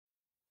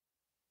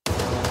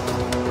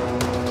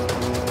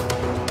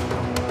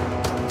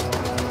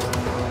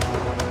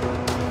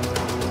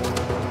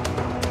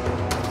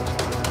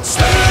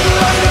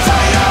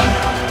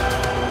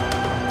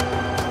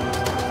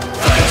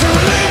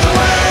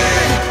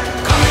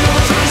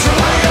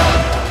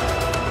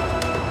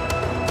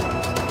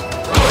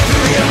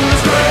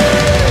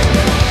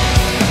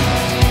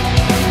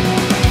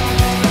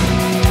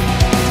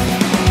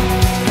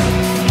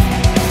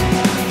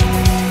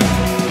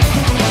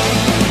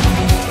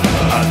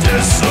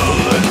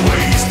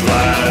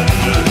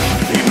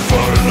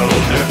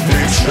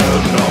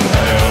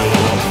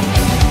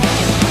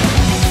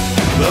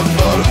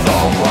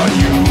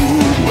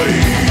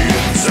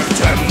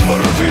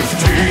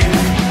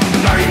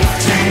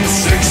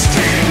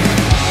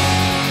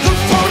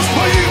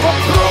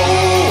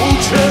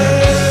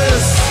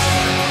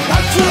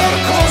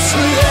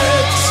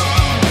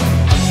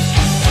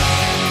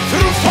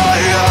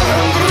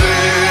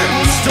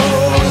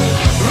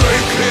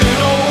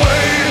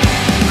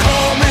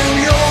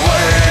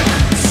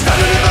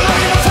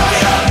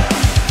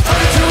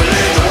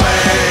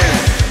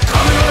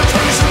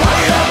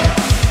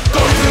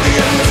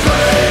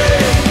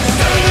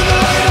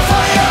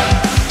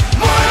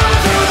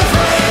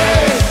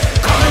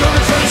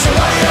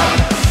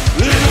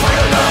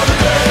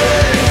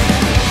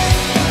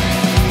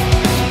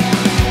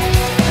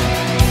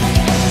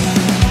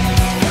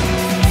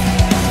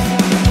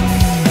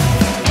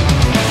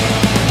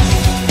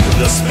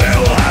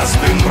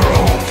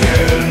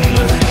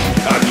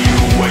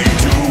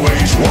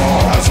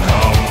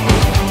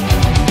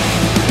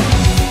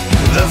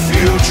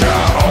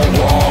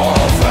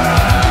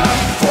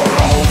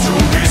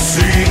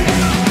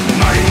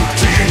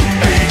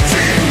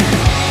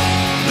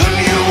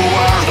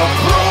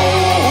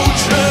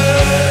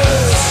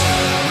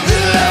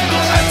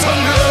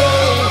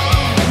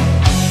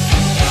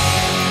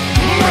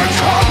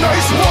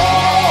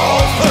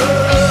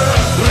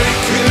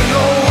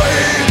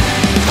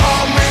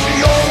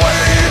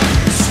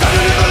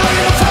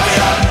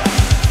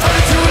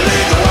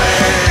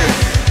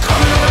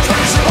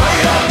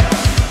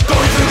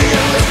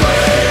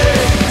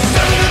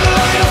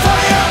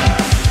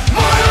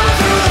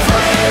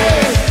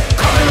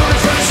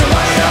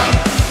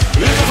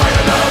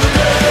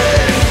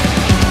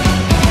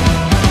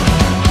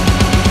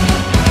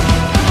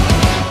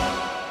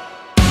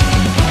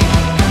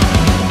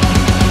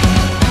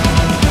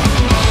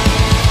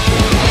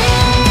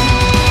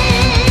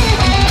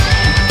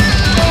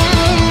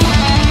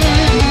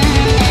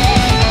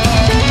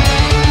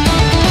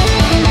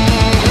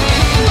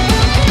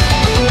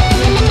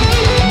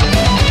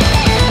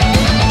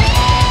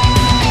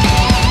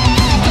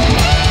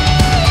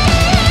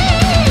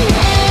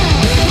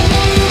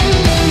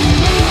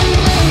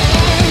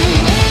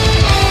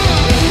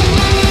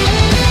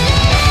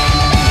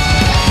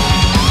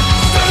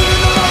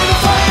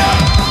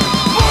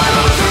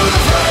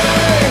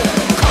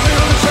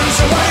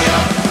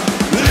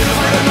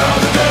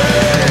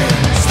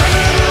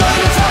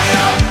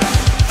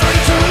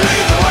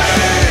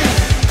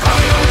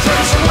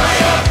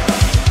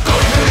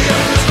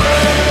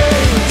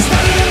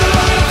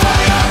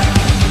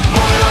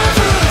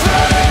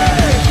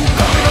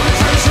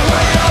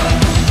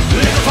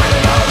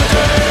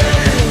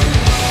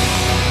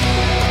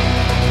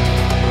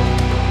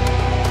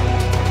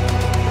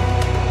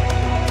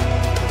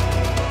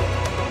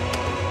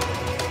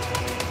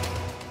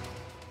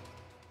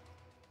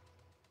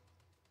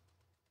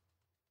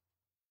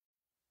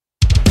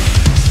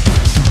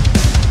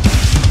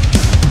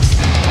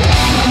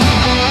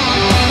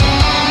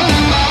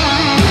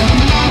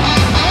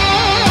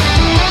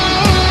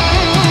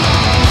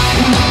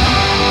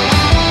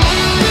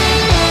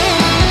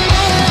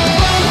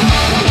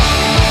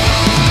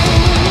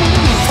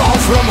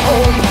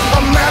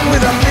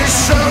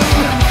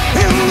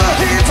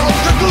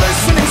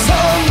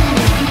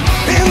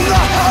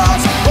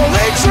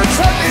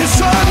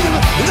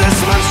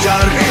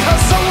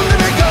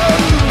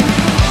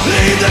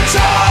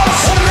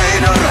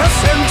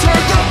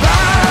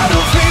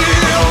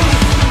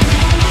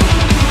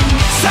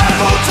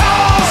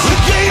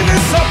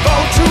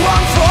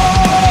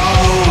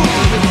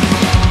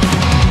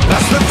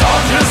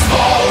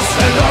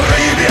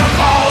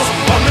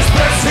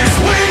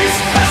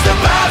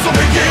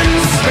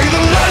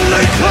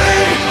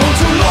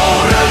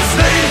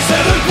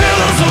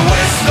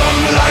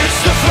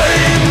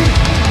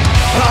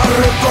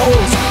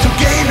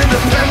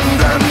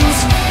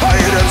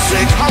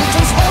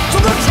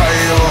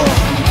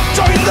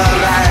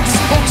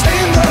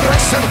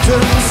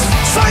Spartans,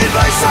 side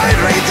by side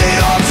raid the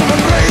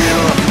Ottoman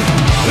rail.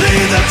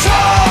 Lead the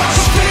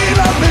charge,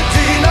 Medina,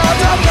 Medina,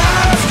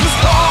 Damascus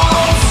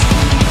falls.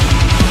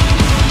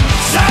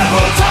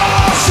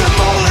 Sabaton,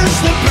 demolish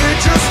the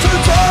bridges to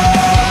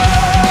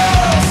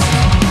dust.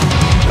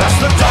 As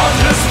the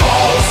darkness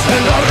falls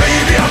and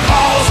Arabia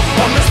calls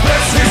on the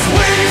Persia's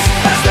wings,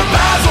 as the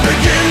battle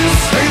begins,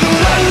 may the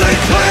land lay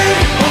claim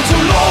unto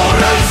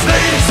Lawrence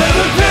name.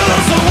 Seven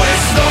pillars of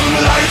wisdom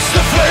lights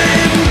the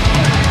flame.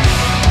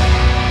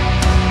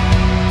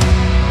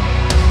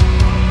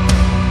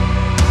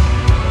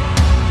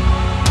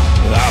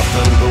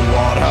 After the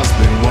war has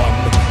been won,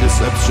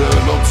 deception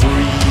or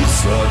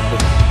treason,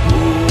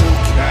 who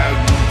can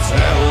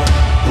tell?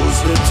 Who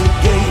stood to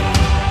gain,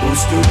 who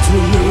stood to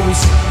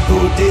lose, who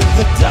did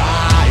the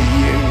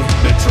dying?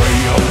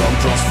 Betrayal and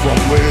trust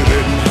from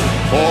within,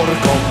 or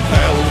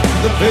compelled.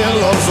 The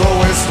pillars of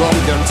wisdom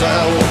can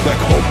tell. Back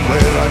home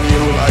where a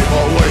new life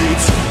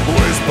awaits,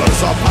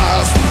 whispers are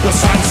past, the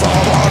sands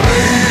of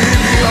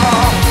Arabia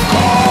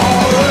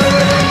calling.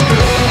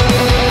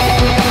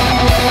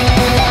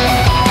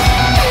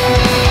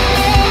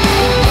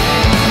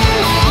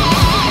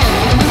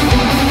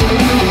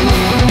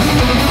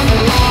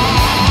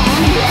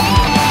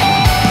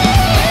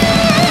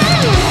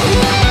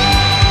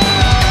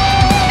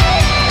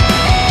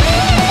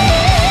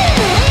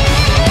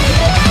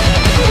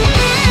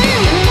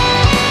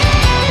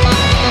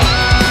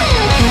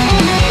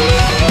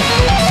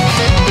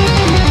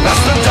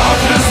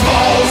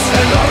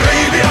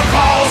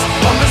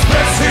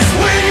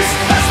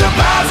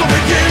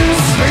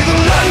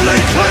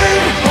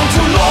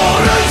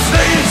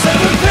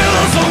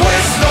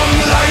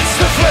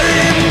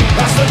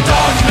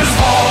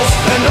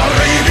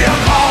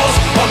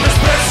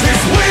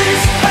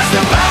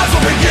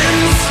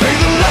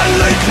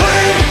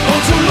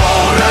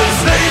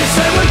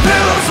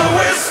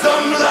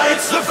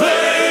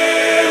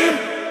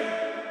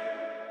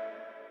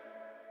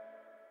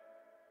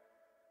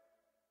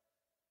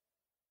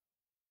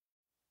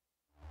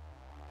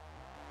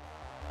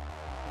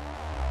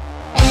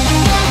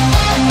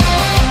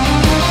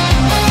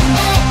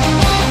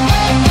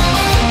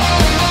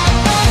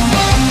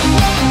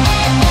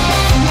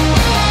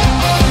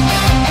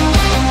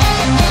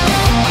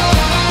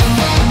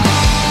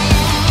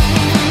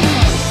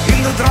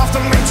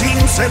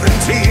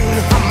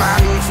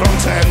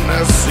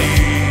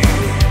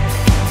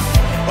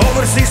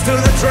 Overseas to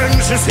the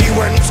trenches he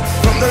went,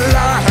 from the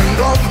land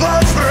of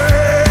the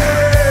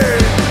free.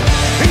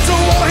 Into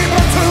war he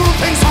brought two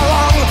things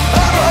along, a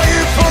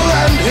rifle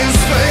and his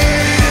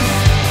faith.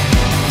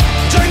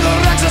 Joined the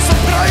ranks as a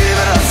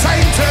private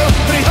assigned to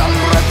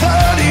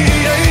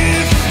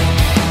 338.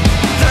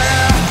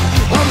 There,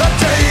 on that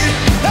day,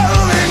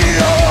 Elvin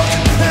York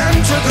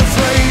entered the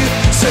fray,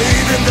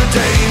 saving the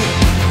day,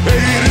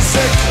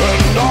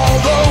 82nd all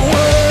the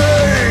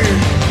way.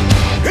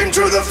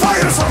 Into the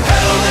fires of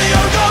hell they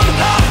are gone, a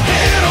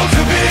hero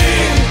to be.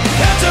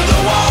 Enter the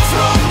wall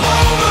from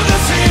over the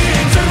sea.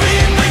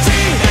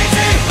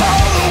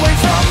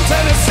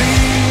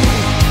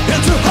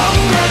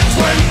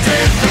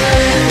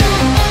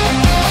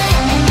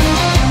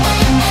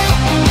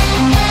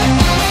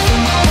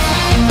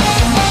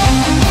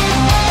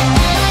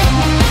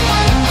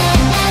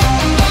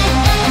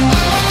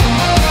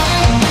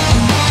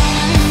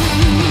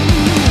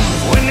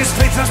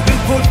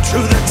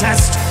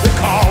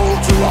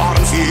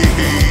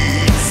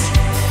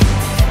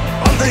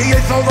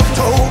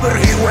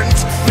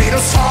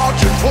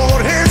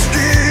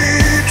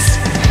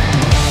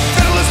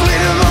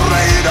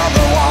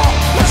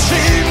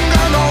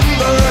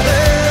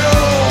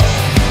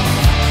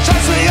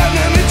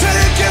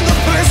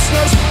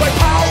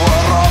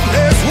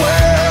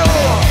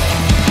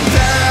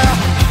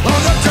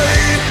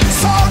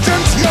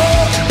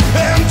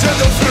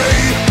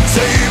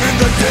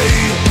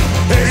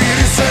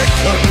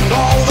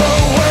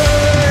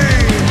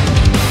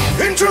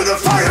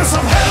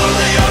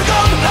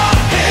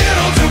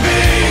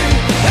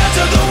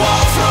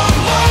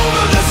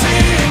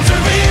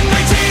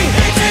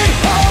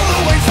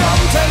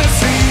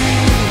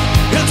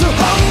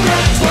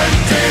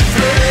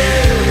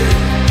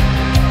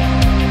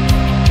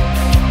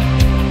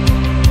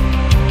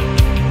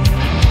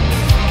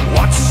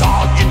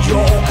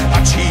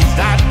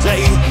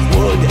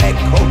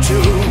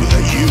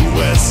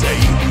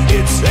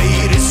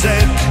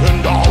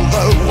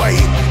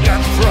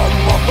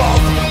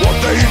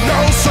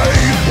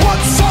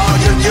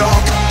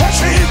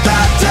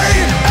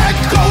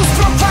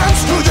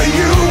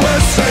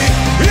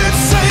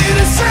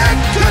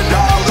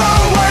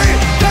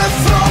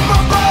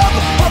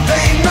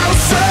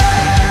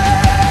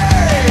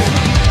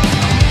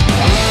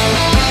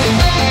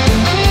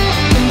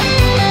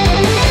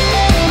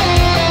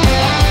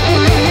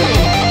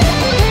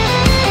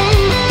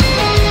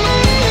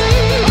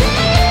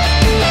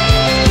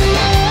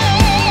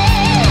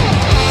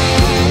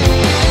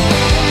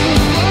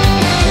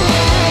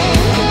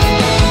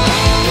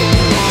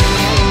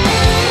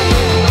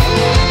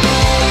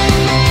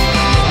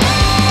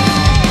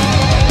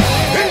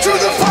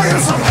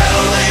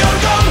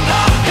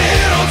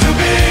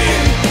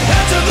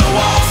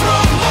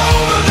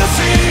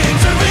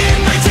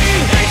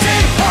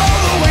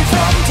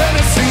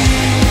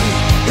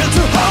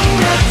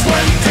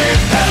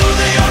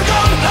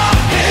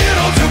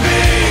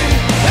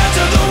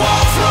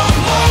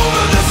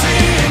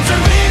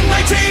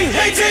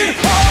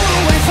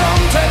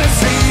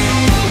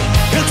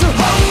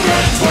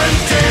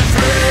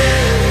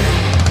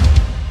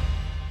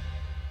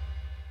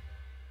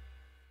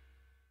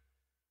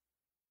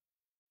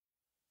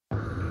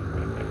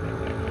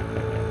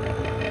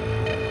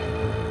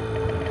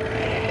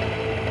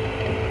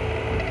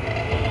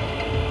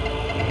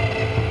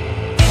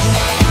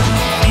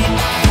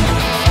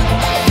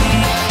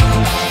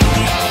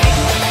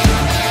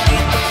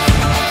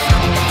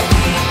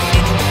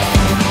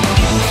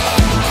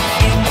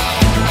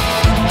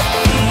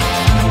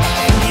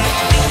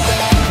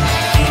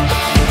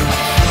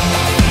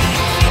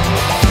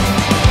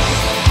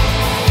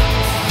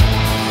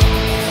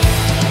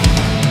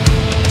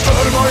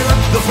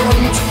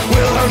 front,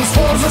 Wilhelm's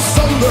forces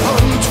on the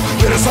hunt.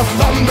 There's a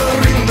thunder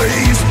in the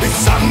east,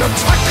 it's an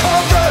attack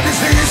of the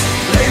disease.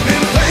 They've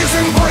been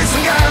blazing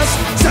poison gas,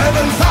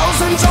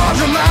 7,000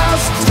 charge en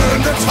masse. Turn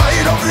the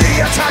tide of the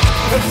attack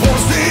and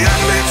force the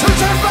enemy to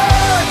turn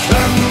back.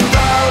 And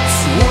that's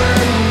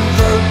when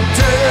the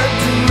dead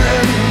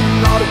men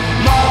are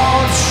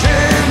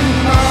marching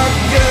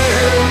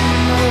again.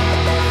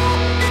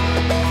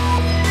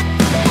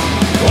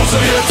 Also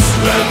Soviets,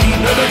 then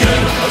and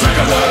again, attack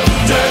of the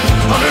dead.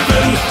 100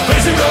 men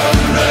facing the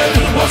red.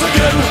 Once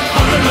again,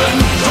 100 men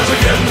charge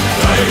again,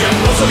 die again.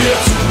 Also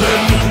Soviets,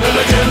 then and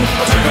again,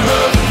 attack of the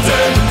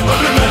dead.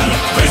 100 men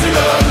facing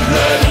the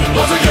red.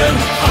 Once again,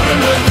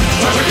 100 men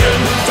charge again,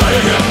 die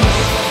again.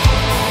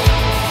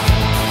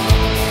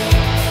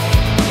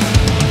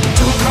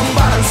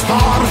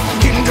 Spar,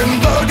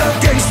 Hindenburg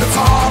against the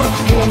Tsar,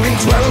 moving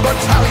 12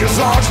 battalions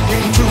large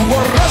into a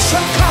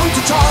Russian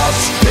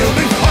countercharge. They'll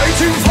be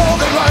fighting for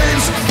their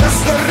lives as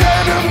the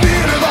enemy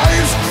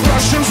revives.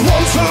 Russians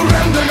won't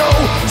surrender, no,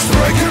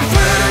 striking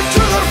fear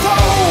into their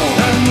foe.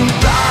 And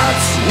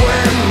that's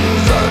when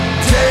the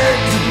dead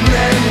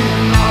men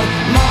are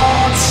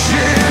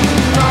marching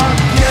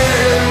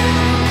again.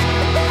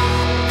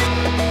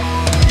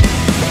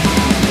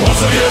 All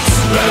Soviets,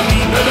 then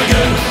and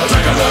again,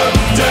 attack of the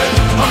dead.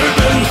 100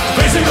 men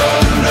facing the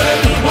red.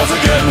 Once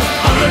again,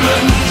 100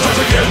 men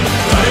charge again,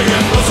 die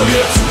again. All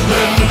Soviets,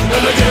 then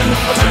and again,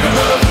 attack of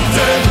the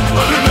dead.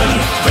 100 men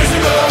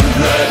facing the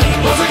red.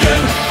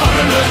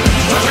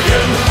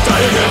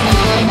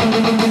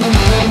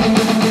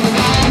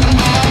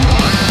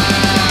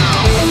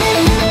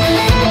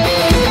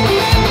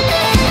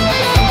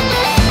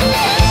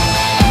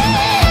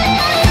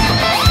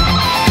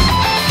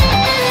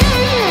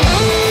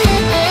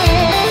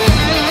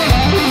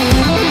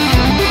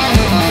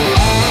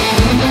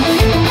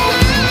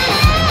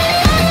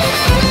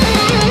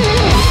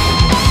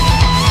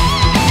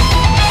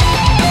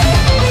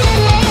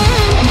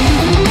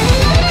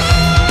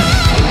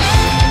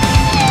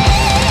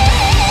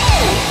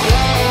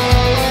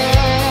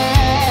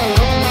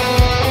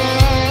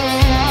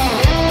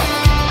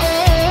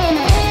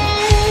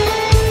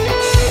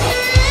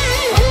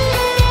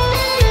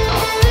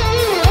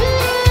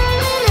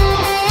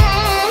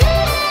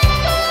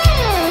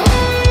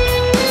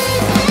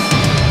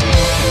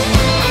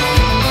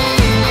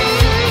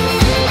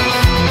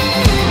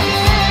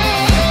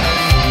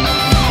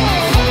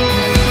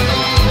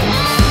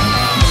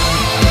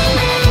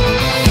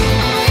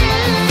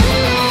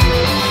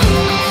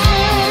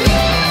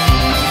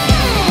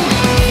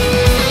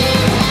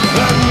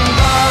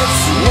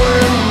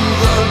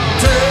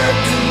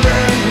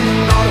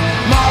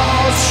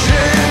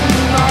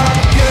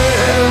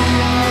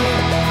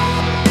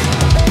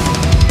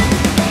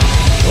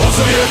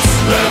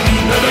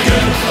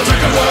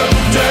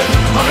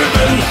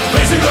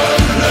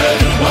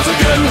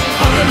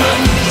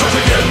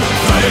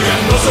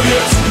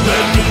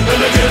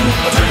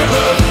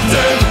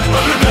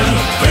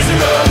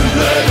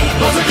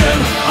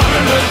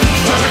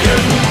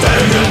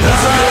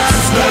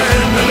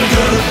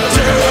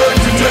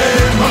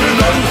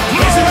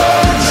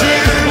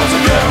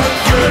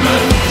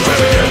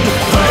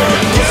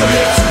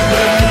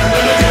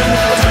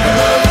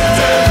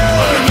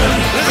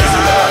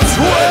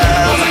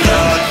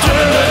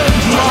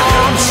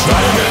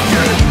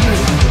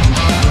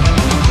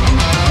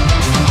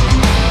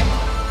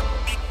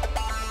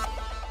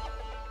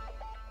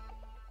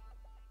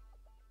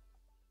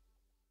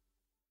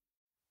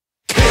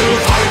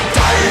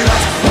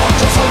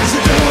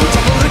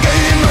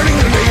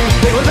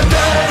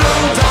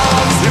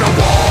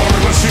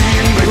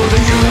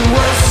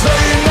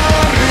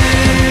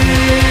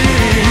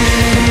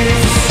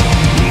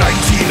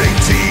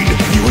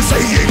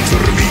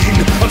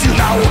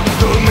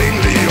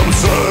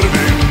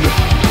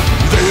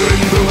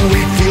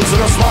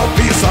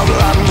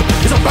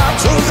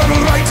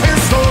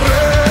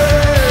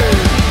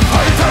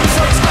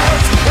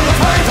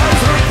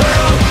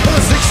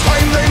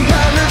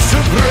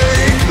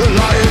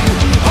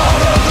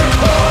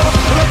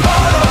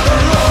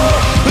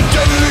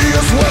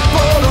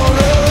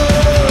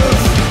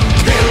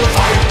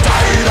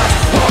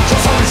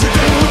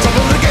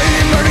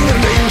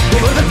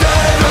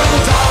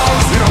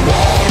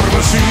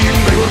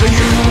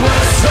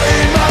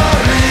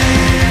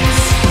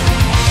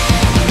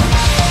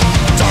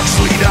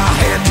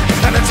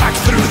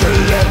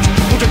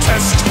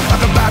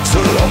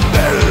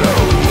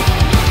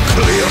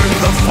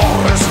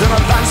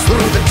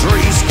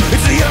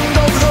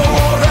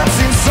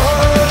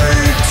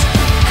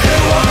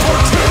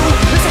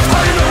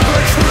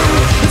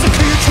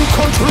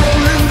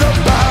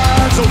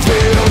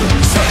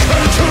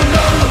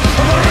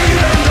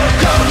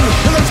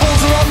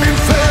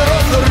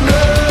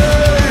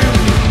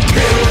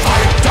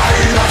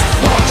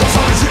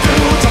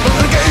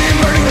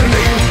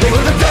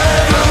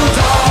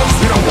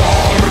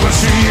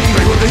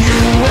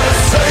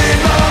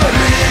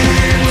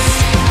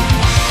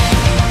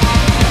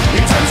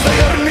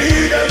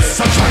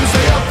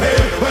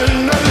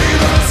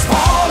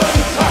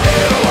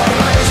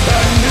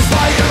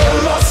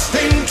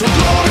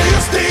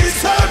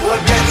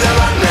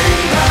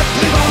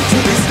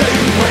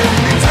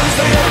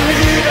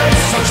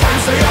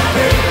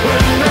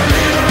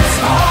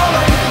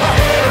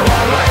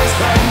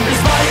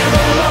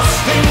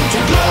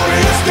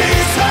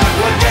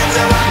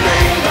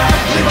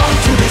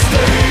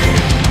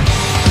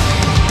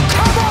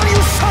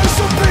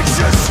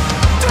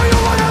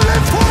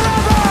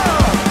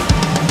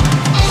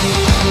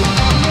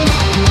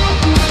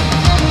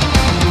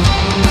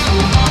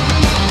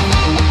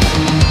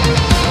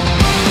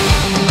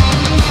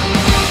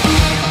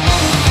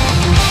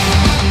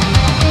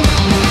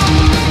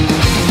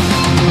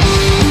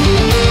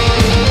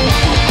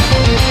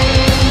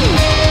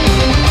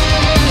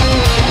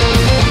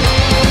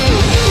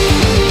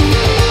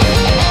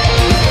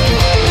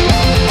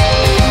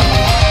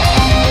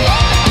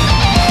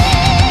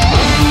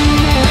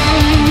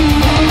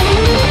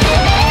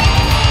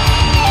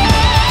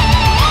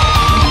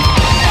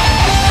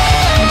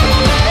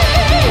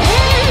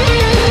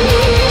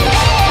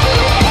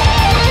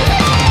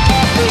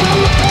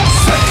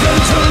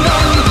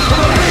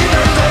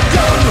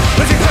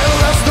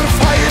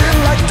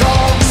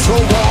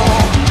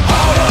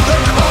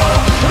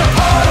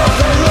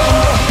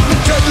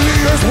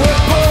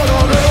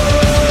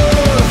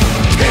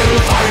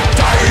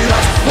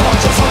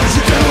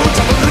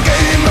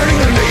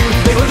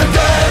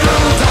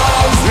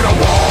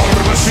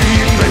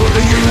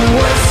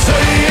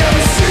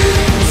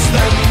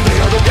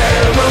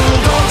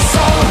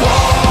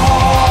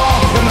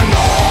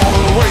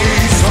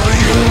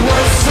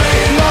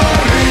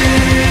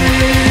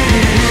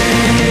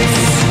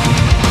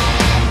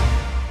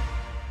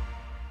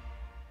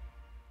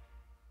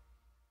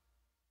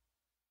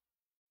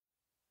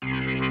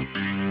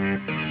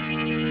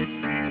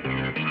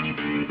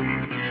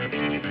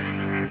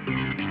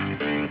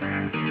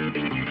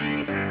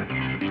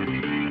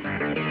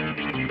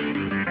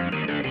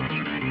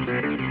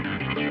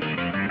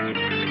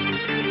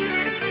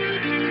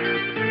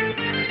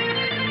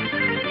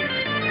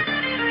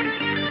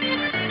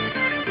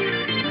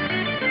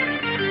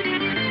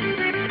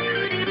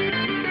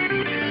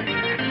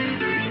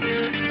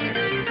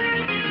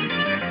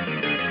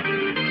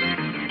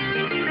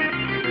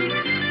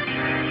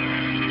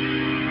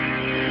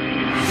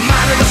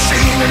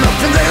 and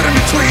nothing there in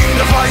between.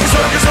 The flying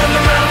circus and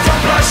the man from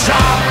Russia.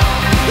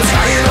 The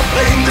sky in a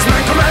plane, this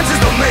man commands his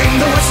domain.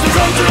 The western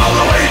front and all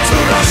the way to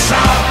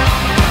Russia.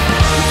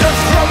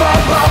 Death from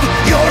above,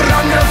 you're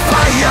under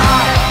fire.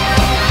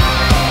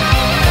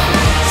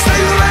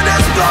 Stay red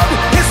as blood,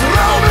 is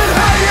roaming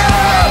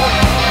higher.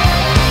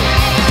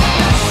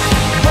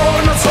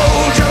 Born a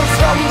soldier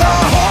from the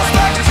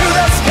horseback to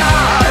the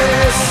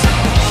skies.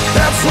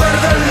 That's where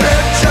the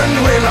legend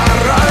will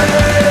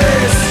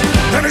arise.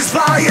 And he's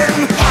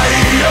flying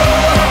higher,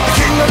 the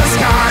king of the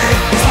sky.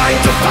 He's flying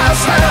too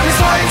fast and he's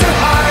flying too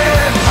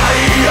high.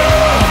 Higher,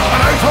 an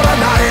eye for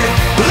an eye.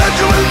 The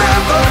legend will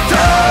never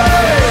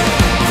die.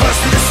 First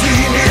to the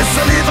scene, he's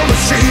a lethal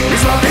machine.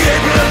 He's not the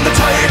April and the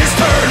tide is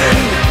turning.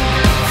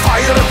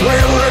 Fire at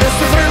will, it is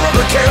the thrill of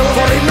the kill.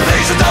 For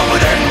invasion down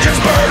with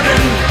engines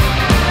burning.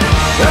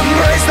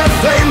 Embrace the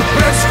flame,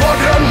 red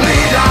squadron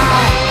leader.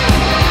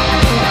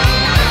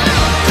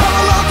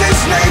 Call out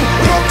his name,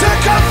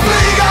 Roteka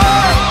Flieger.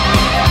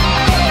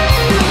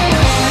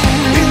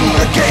 In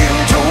the game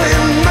to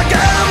win, the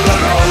gambler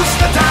rolls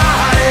the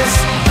dice.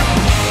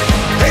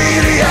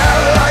 80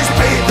 allies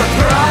paid the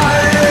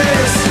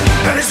price.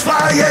 And he's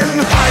flying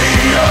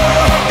higher,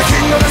 the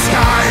king of the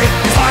sky.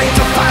 He's flying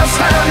too fast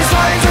and he's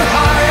flying too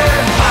high.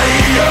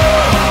 Higher,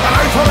 an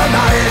eye for an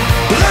eye.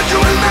 The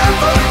legend will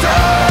never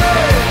die.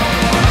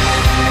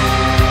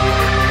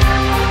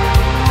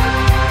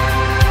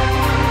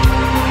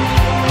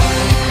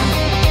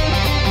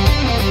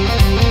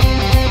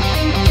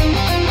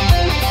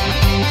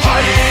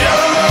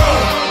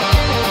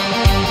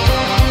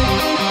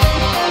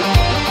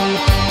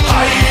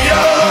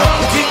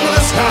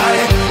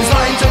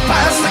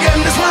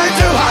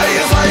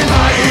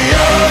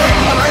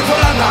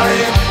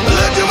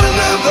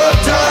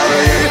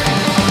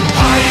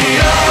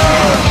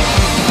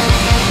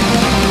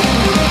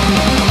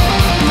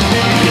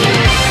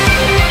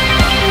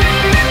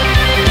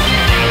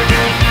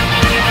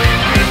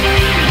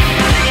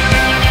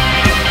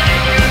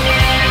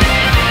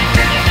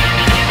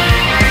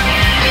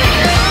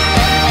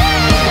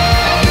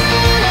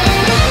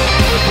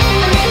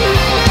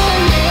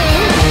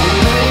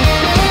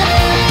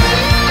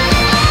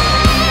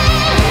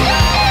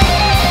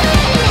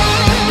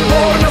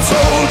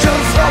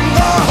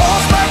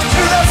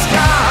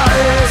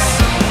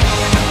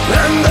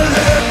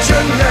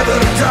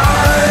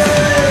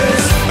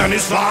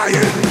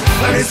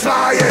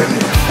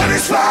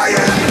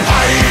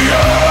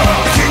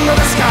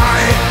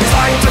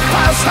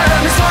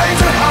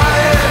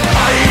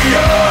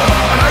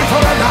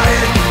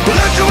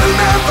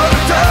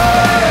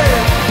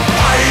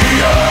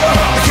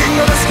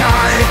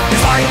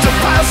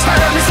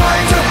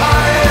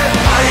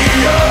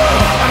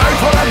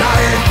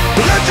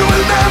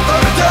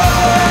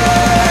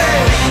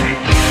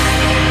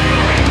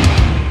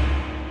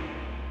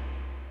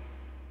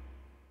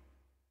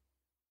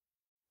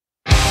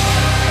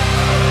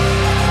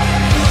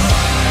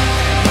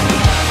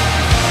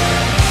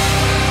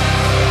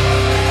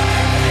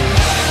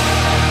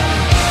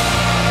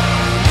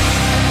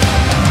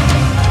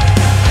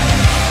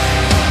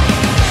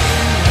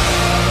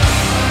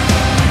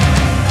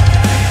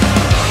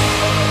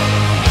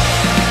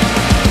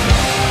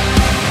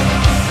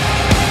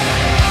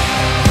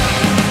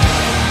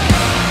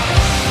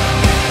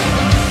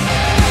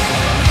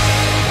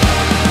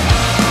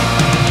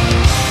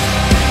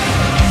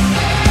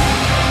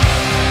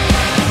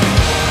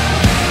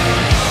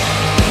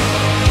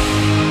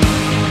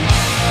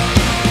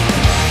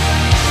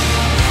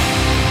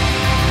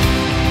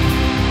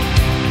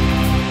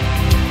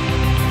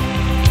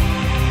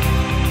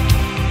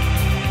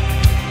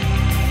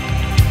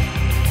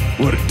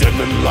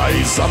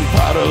 I'm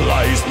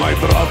paralyzed, my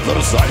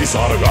brother's eyes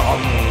are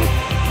gone,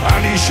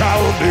 and he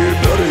shall be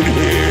buried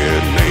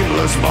here,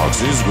 nameless marks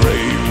his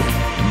grave.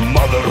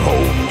 Mother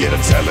home, get a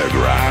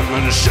telegram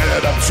and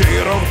shed a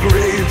tear of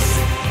grief.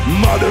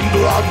 Mud and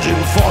blood in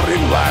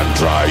foreign land,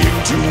 trying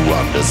to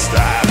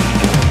understand.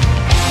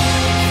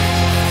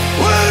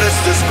 Where is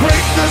this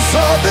greatness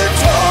all been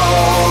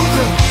told?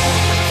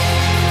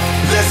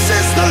 This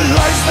is the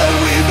lies that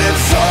we've been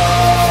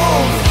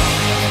sold.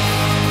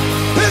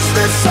 Is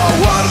this a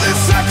worthy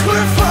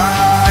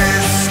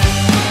sacrifice?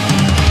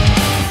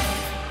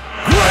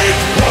 Great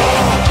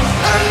war,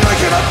 and I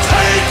cannot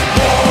take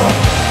more.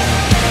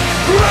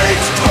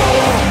 Great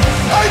war,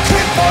 I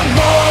keep on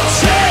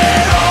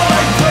marching on.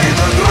 I play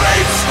the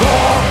great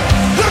score,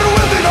 there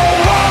will be no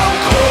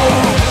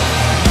encore.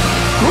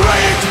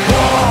 Great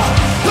war,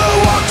 the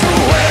war to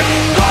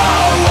end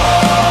all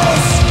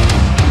wars.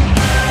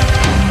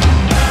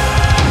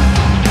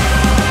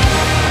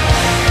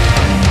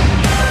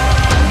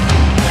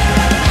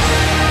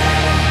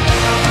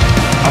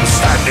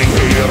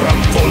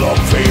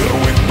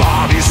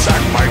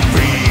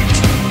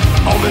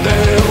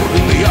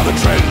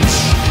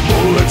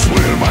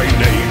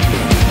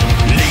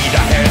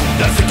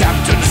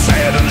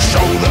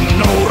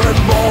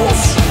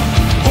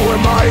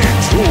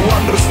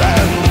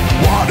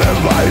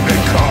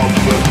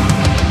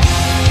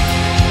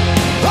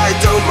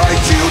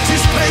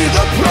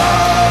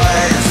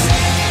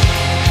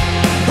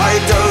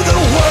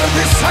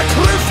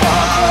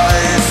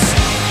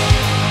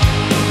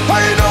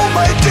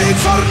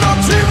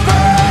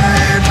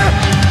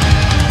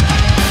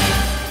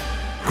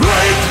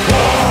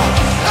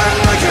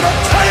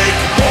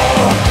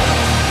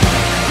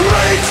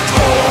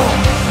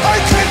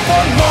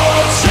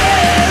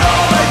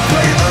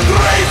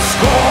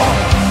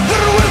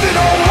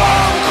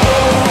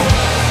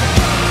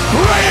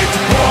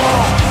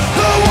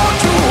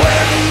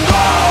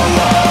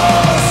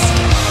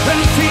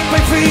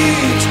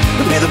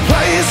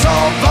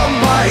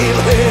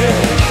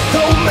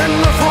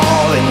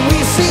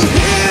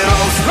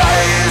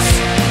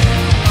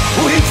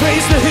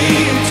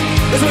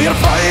 as we are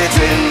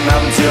fighting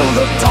until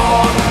the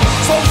dawn.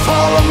 So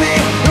follow me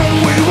and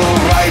we will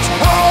write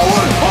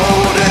our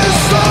own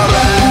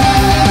history.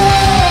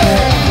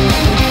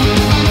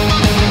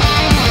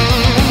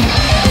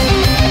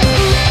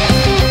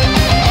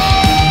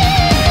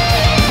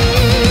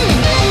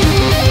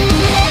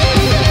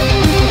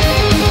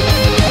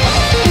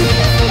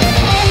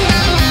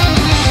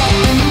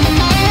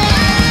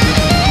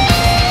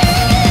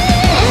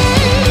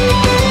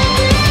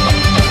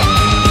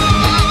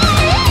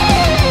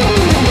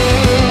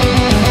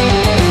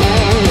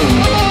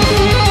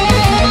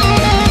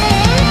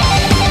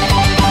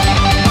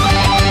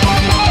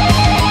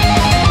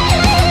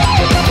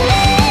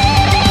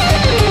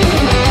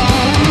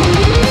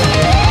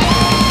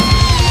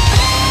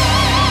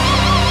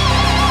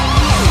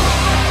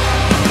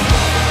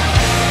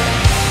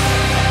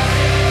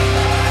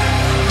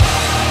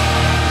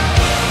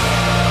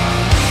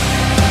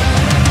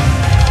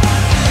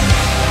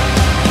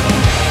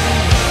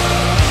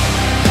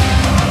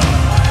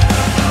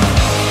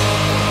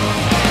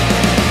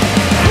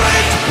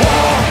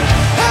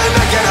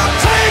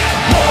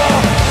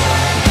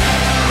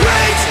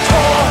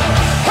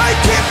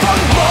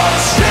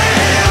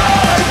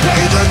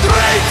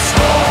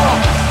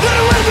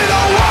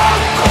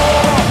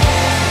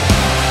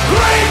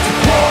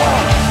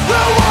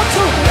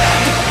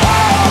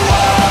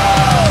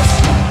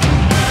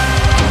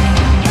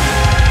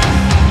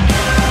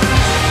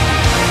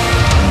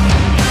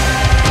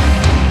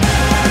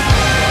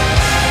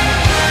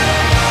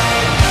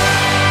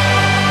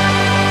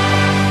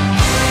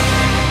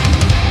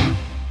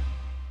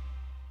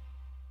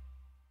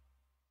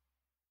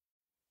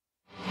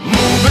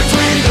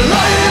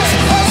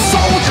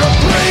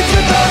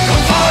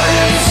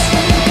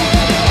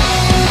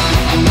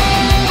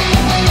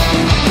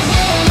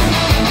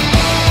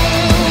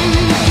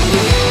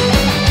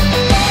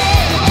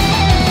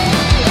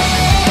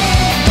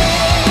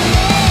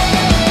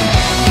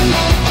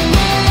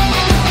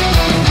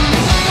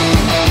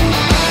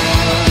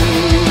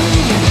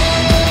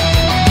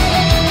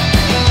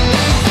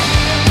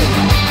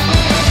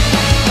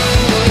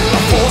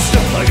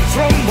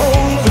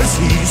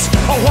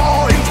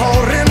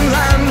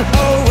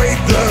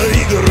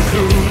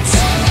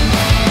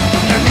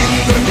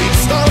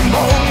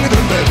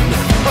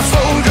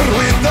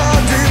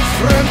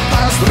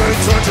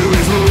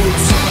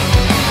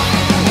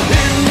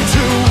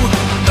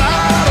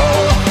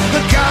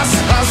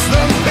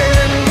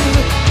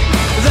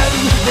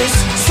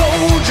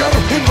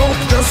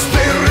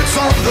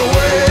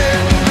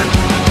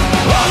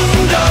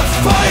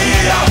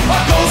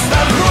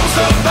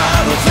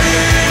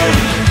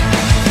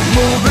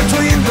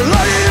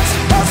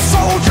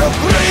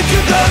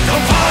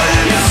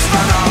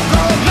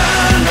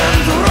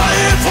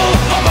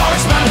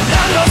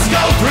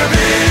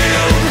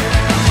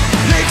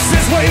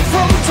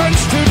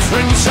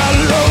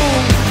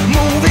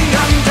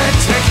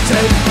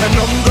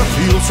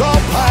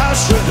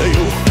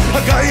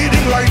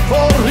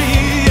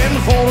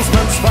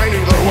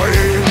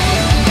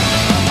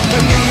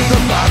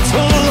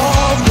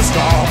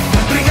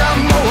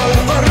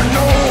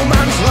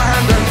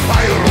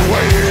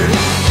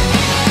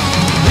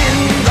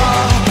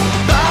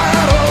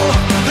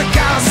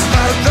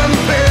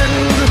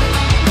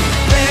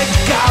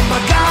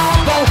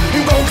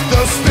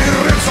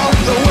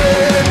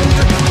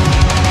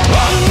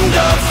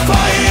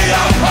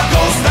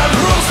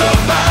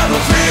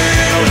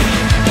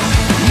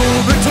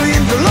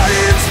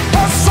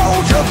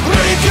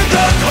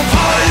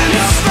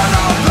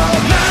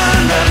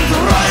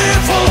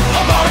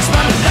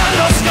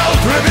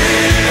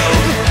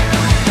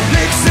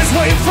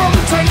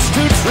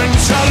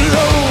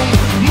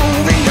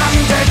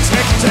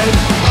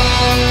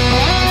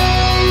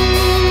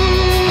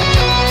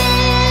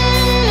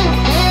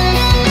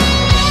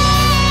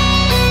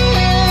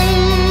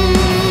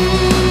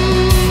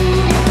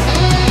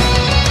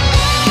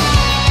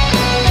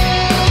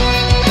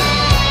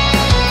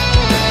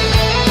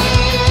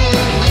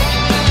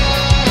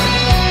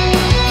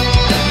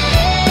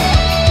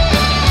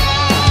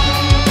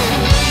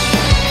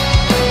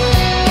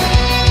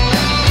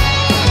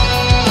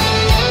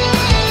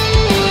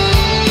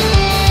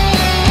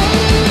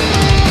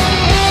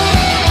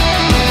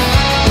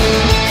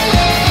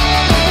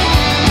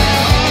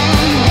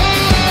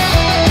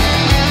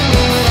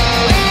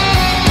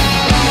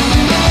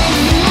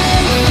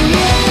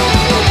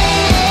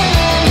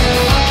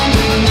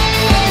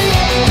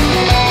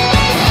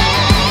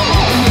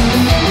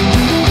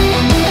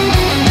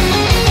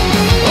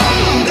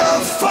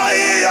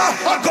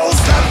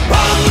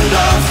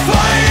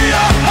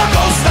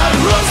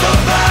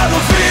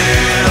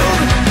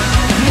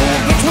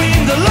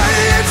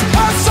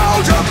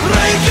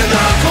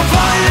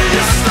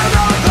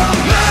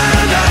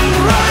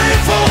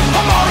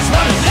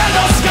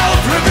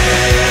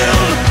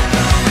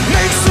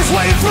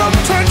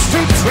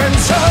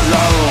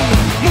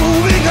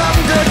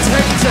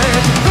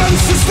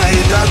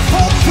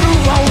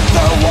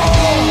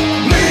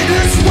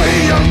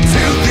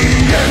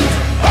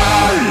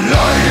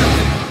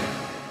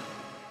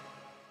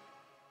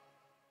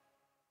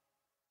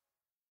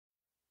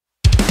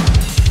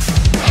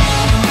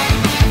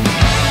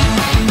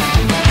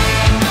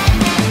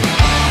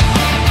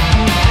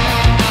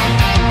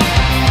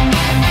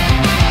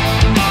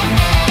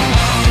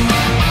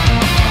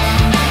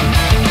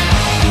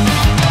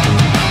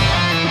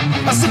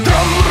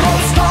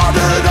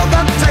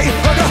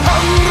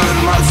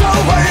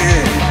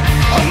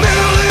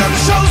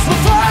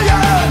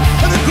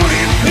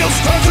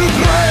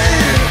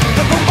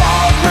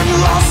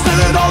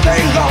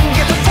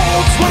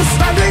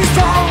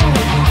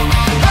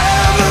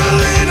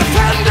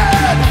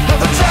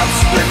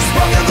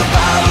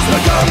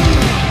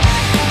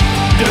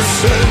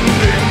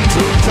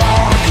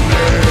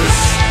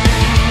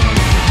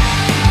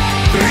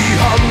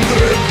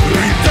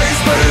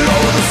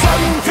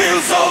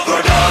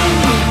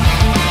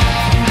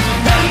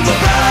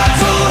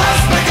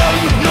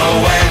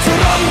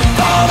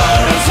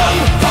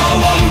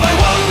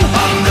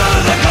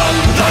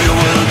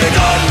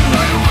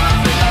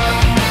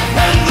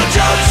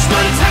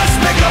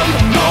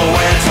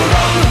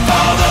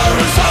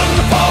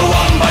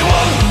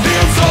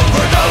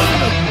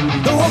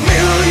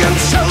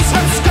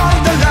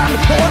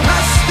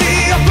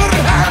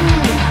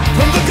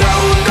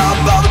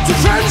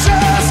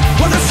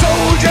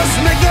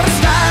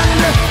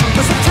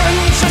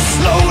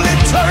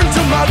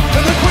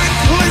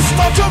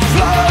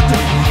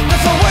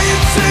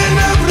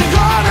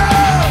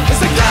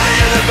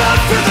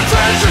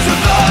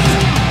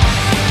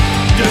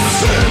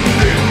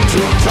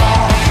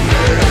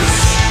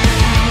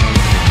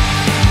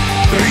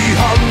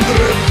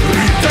 303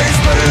 days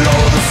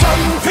below the sun,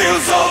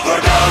 fields of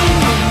Verdun,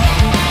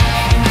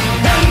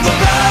 and the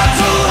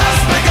battle has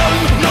begun.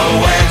 No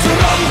way to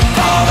run,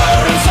 father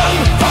and son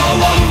fall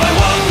one by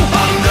one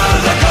under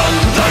the gun.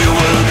 They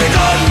will be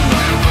done,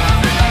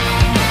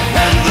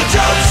 and the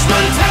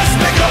judgment has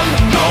begun.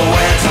 No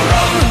way to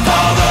run,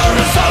 father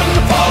and son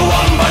fall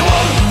one by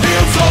one,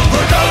 fields of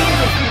Verdun.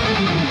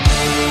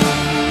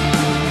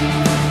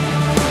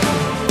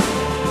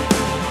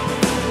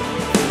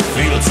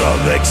 Fields of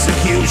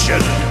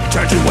execution,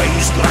 turn to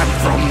wasteland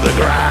from the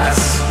grass.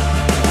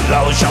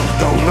 Thou shalt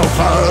go no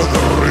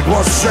further, it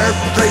was said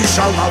they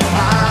shall not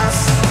pass.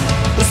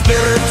 The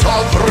spirit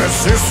of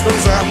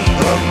resistance and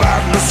the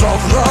madness of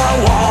the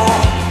war.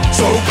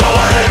 So go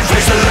ahead,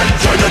 face it and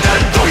join the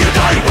dead. Though you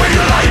die where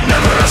you lie,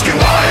 never asking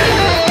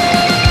why.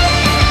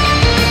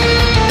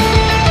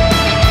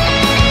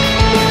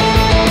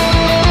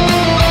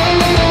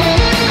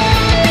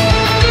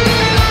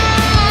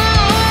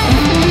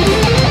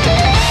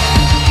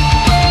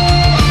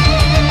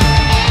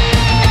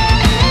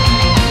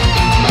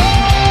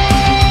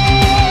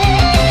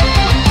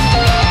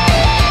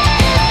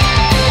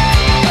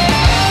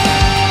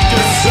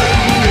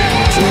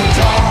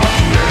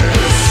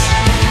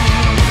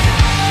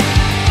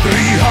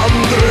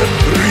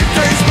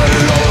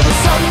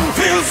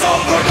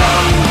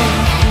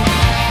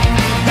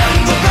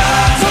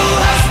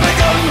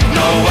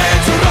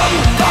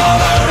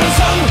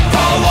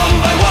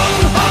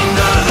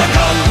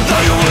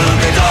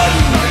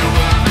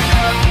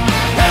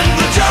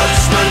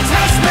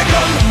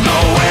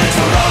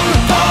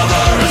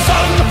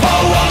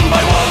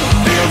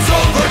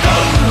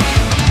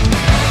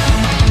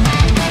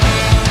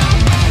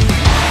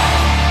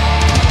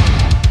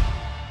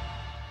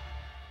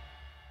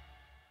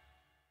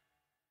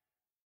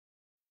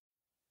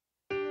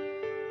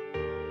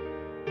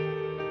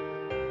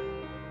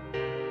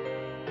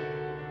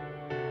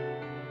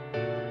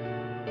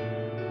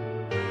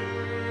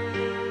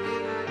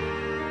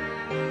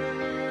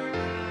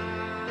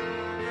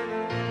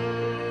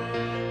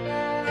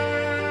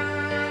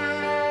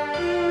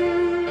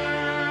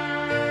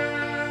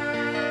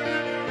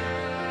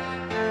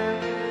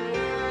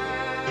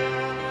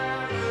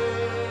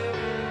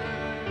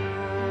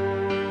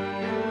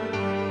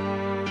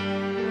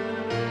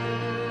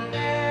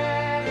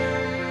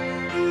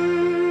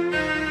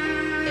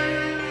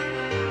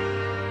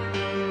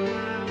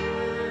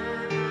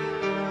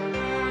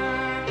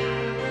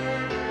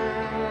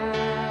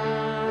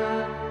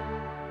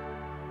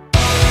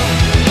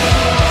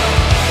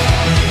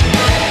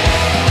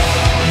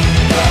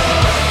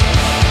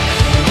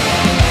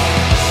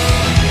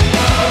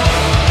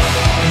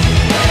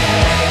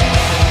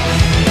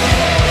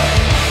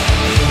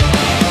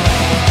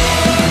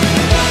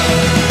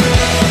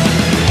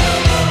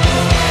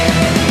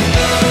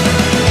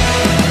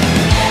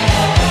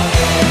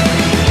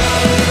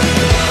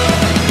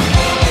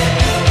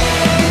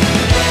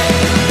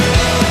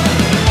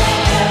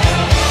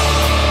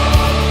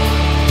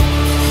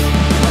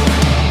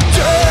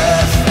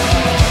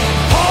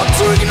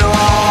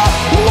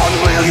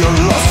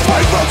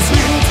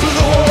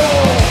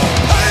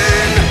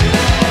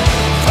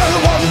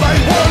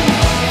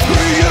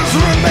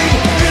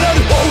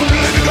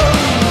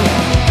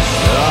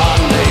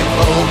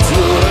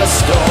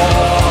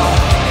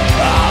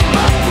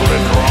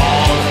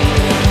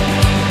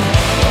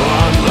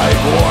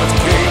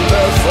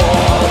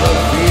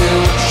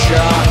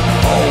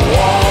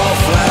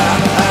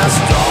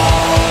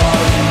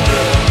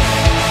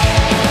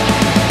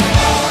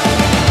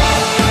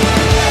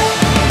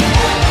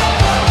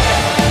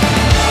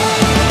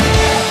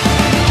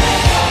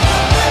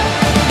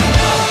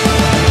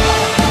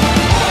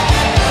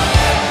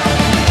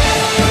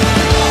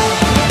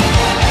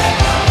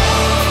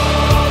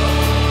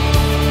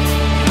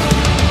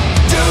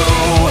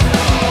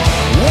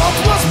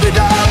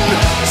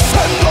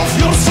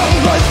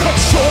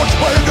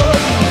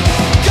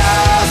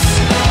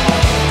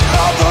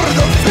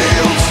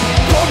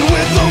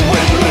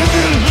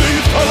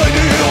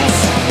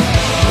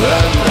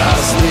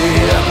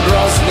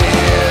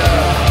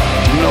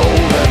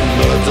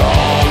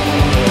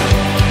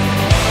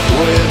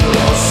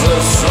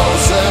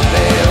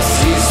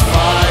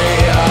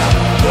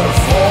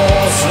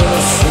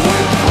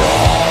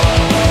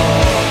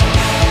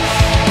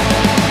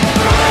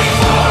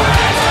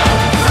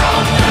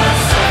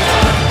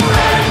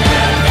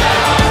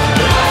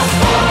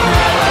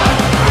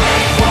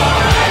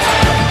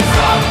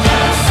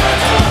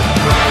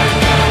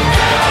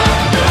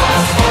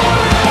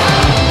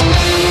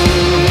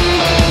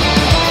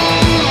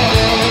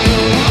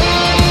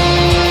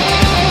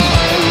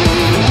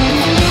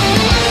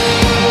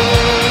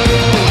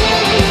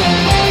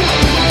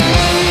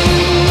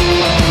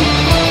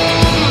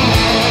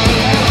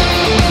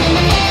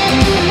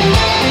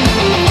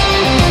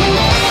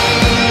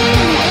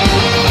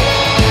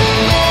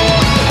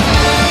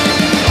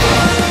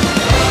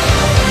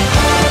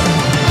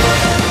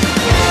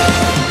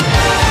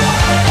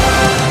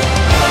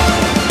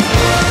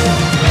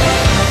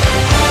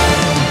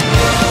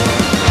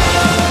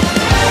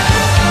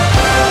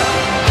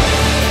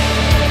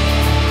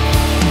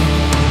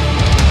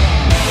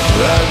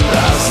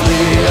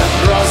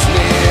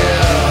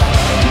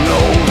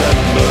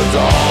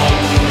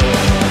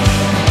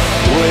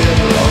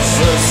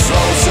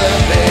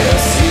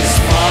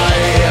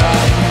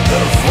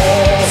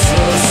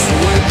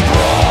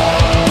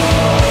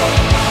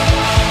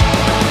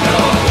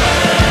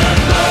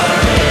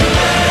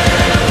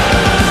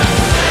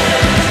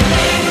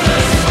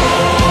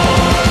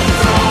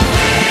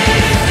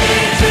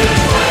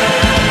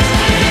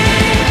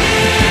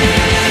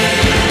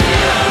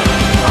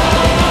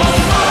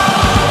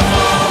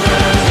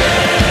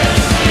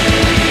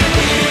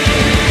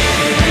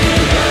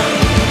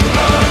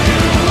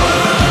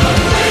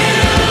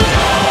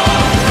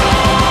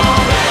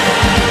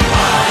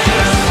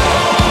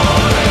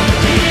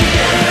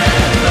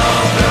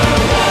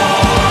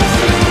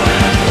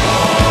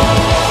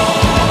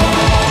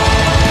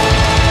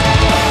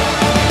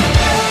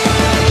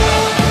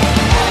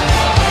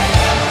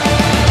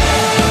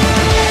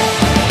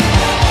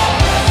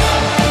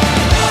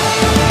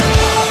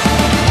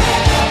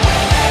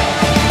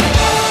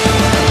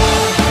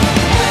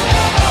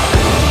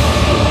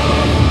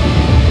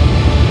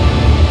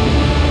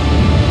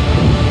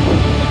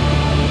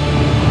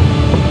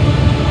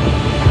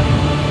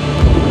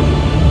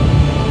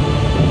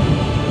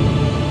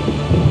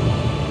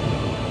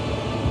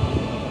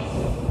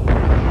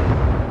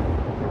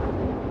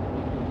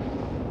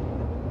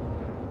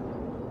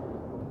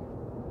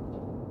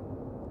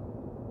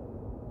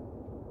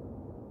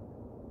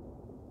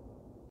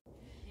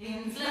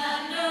 In Flanders.